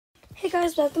Hey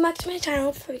guys, welcome back to my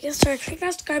channel. Before we get started, click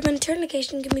that subscribe button, turn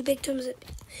notification, give me a big thumbs up.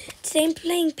 Today I'm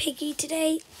playing Piggy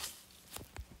today.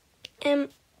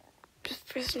 Just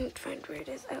pressing to find where it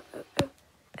is.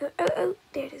 Oh,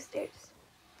 there it is.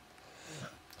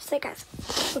 So guys,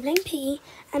 we're playing Piggy,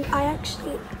 and I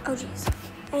actually,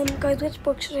 guys, which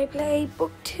book should I play?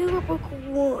 Book 2 or book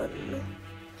 1?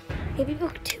 Maybe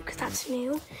book 2, because that's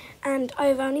new. And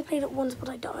I've only played it once, but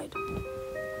I died.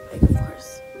 Like, of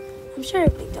course. I'm sure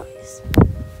everybody dies.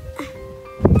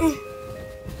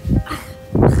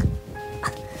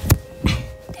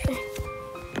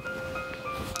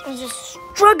 I'm just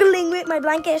struggling with my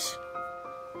blanket.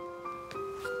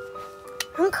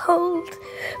 I'm cold.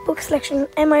 Book selection.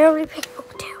 I already picked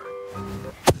book 2.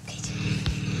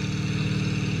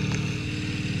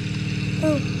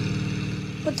 Oh,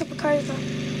 what's up with cars on?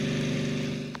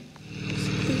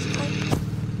 Please, car.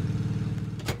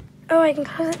 Oh, I can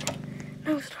close it.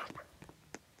 No, stop.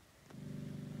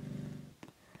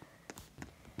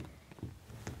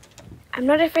 I'm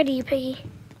not afraid of you, Piggy.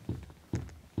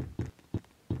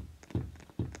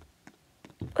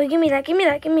 Oh, give me that.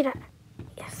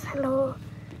 Yes, hello.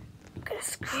 I'm gonna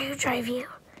screwdrive you.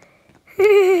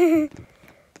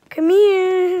 Come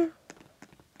here.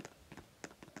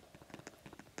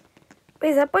 Wait,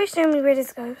 is that boy showing me where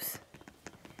this goes?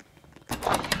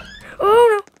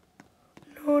 Oh,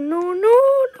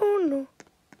 no.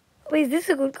 Wait, is this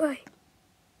a good guy?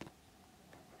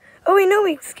 Oh, wait, no,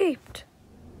 he escaped.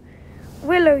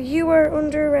 Willow, you are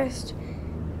under arrest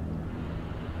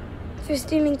for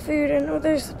stealing food and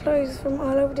other supplies from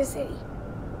all over the city.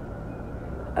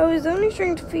 I was only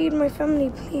trying to feed my family,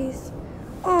 please.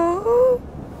 Oh,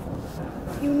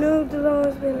 you know the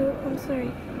laws, Willow. I'm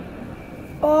sorry.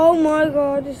 Oh my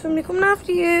God, there's somebody coming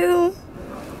after you.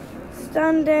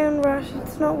 Stand down, Rat.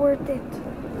 It's not worth it.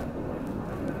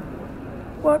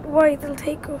 What? Why? They'll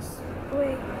take us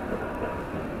away.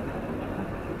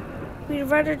 We'd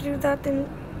rather do that than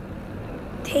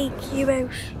take you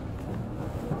out.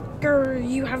 Girl,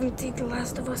 you haven't seen The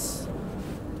Last of Us.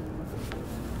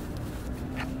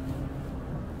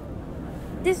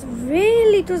 This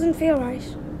really doesn't feel right.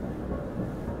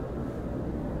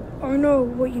 I know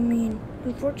what you mean.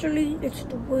 Unfortunately, it's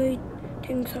the way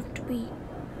things have to be.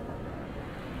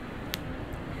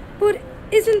 But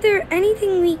isn't there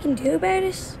anything we can do about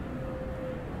it?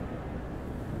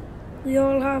 We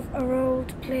all have a role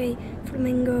to play.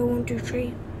 Flamingo 1, 2,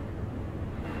 3.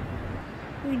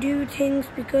 We do things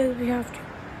because we have to,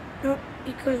 not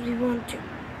because we want to.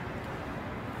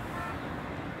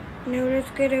 Now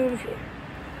let's get out of here.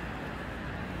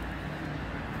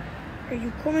 Are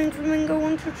you coming, Flamingo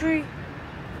 1, 2, 3?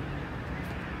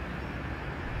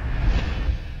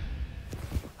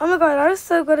 Oh my God, I was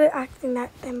so good at acting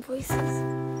them voices.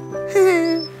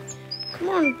 Come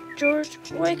on, George.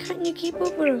 Why can't you keep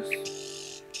up with us?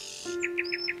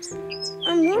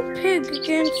 I'm 1 pig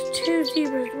against 2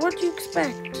 zebras. What do you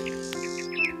expect?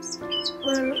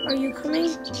 Well, are you coming?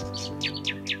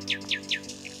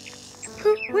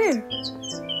 Huh, where?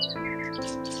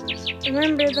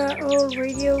 Remember that old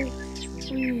radio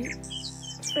we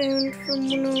found from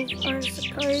one of our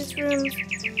supplies rooms?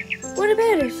 What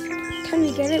about it? Can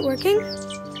we get it working?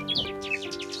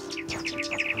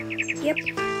 Yep.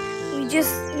 We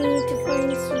just need to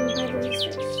find some batteries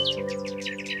first.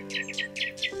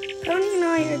 Tony and I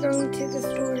are going to the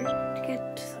store to get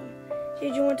some.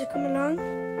 Did you want to come along?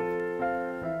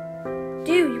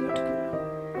 Do you want to come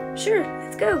along? Sure,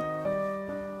 let's go.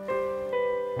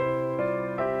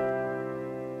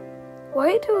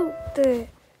 Why do the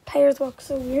tires walk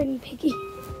so weird and Piggy?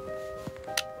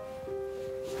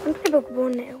 I'm gonna book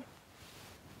 1 now.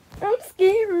 I'm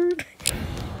scared.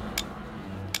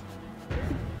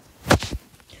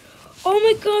 Oh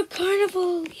my God,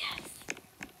 carnival, yes.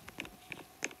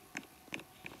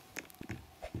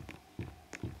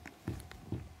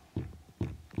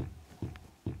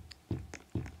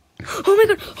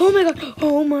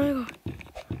 Oh my God.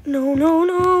 No. Oh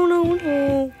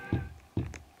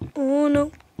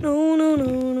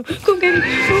no. Come get me.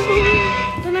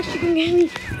 Oh, don't actually come get me.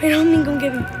 I don't mean come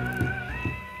get me.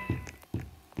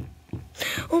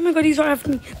 Oh my God, he's right after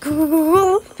me.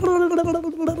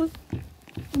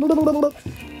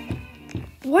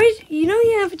 Why? You know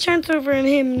you have a chance over on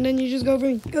him, and then you just go for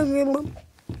me.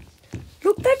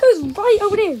 Look, that goes right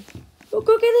over there. Look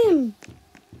at him.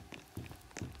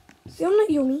 See, I'm not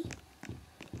yummy.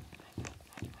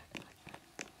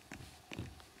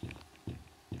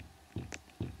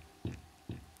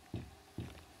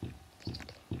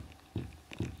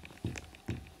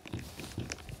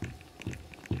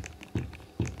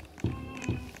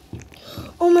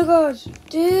 Oh my gosh,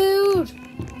 dude.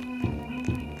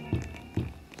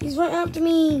 He's right after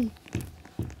me.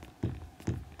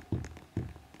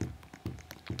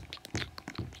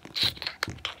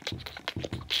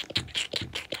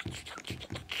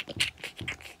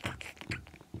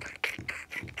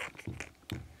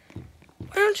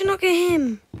 Why don't you not get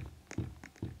him?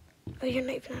 Oh, you're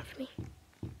not even after me.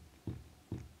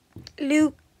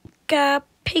 Luca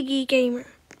Piggy Gamer.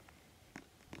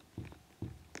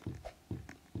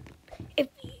 If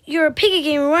you're a piggy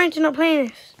gamer, why aren't you not playing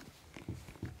it?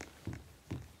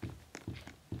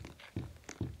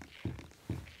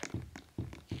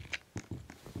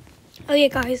 Oh yeah,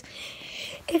 guys,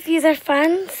 if you are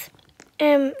fans,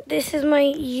 this is my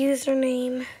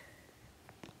username.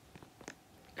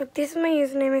 Look, this is my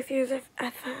username if you're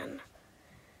a fan.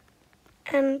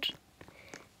 And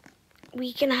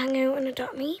we can hang out and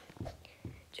adopt me.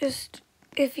 Just,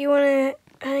 if you want to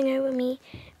hang out with me,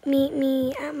 meet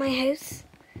me at my house.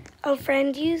 I'll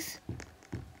friend yous.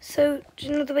 So, do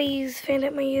you know the way you found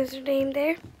out my username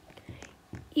there?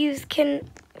 You can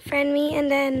friend me and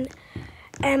then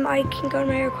I can go to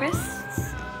my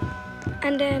requests.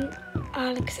 And then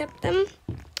I'll accept them.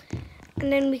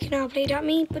 And then we can all play Adopt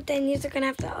Me. But then yous are going to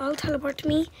have to all teleport to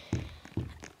me.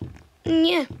 And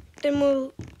yeah, then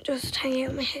we'll just hang out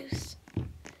at my house.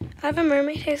 I have a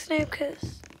mermaid house now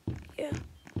because, yeah,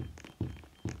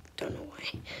 don't know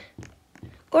why.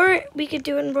 Or we could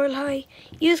do it in Royal High.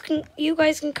 You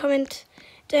guys can comment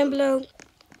down below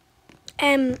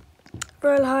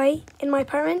Royal High in my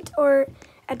apartment or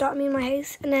Adopt Me in my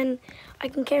house, and then I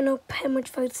can count up how much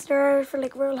votes there are for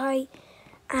like Royal High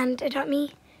and Adopt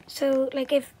Me. So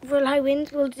like if Royal High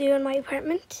wins, we'll do it in my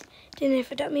apartment. Then if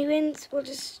Adopt Me wins, we'll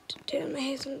just do it in my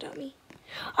house and Adopt Me.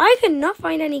 I could not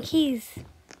find any keys.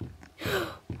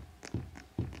 Oh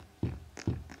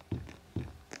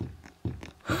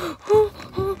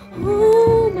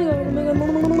my god, oh my god,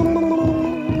 I'm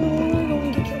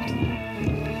going to get killed.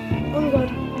 Oh my god,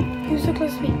 who's so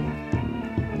close to me?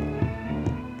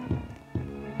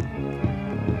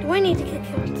 Do I need to get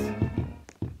killed?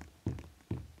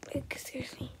 Like,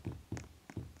 seriously.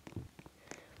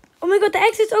 Oh my god, the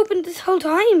exit's open this whole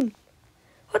time.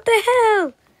 What the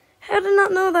hell? How did I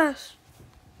not know that?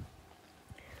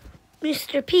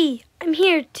 Mr. P, I'm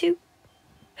here too.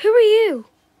 Who are you?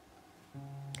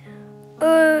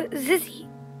 Zizzy.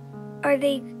 Are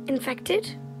they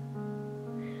infected?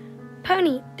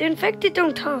 Pony, the infected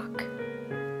don't talk.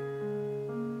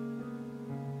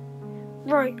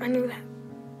 Right, I knew that.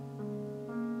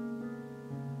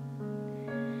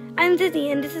 I'm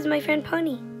Zizzy and this is my friend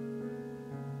Pony.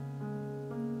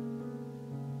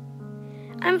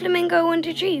 I'm Flamingo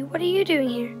 123. What are you doing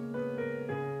here?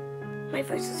 My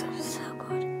voice is so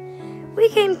good. We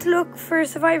came to look for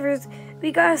survivors.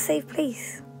 We got a safe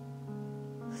place.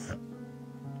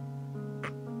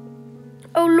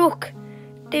 Oh look,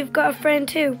 they've got a friend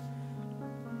too.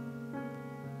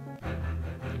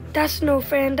 That's no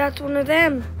friend, that's one of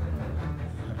them.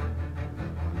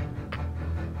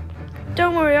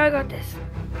 Don't worry, I got this.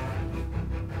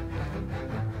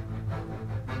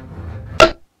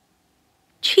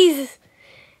 Jesus,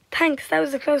 thanks, that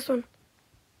was a close one.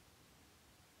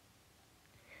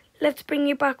 Let's bring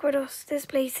you back with us. This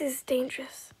place is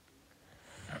dangerous.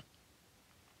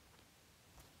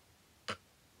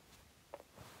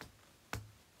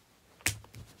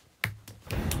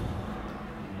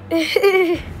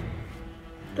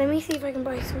 Let me see if I can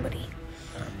buy somebody.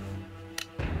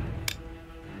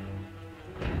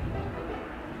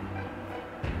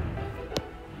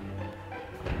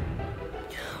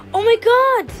 Oh my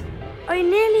god! I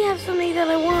nearly have somebody that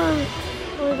I want.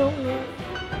 Oh, I don't know.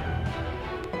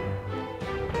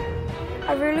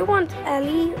 I really want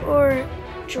Ellie or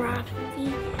Giraffe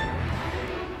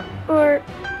or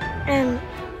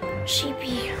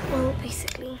Sheepy. Well,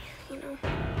 basically, you know.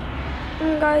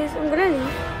 And guys, I'm gonna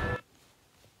leave.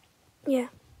 Yeah.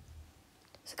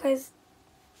 So guys,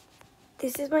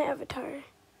 this is my avatar.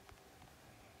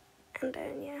 And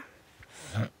then yeah.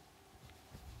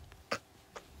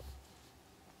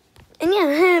 And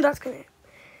yeah, that's kind of it.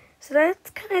 So that's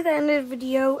kind of the end of the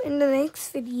video. In the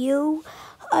next video,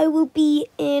 I will be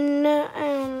in, I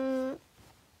don't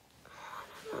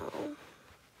know,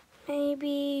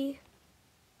 maybe,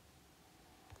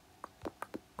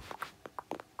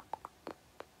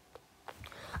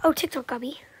 oh, TikTok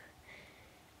Gabby.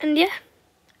 And yeah,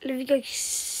 I love you guys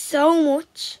so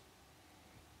much.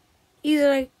 You are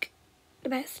like the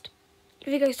best.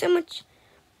 Love you guys so much.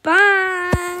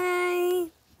 Bye.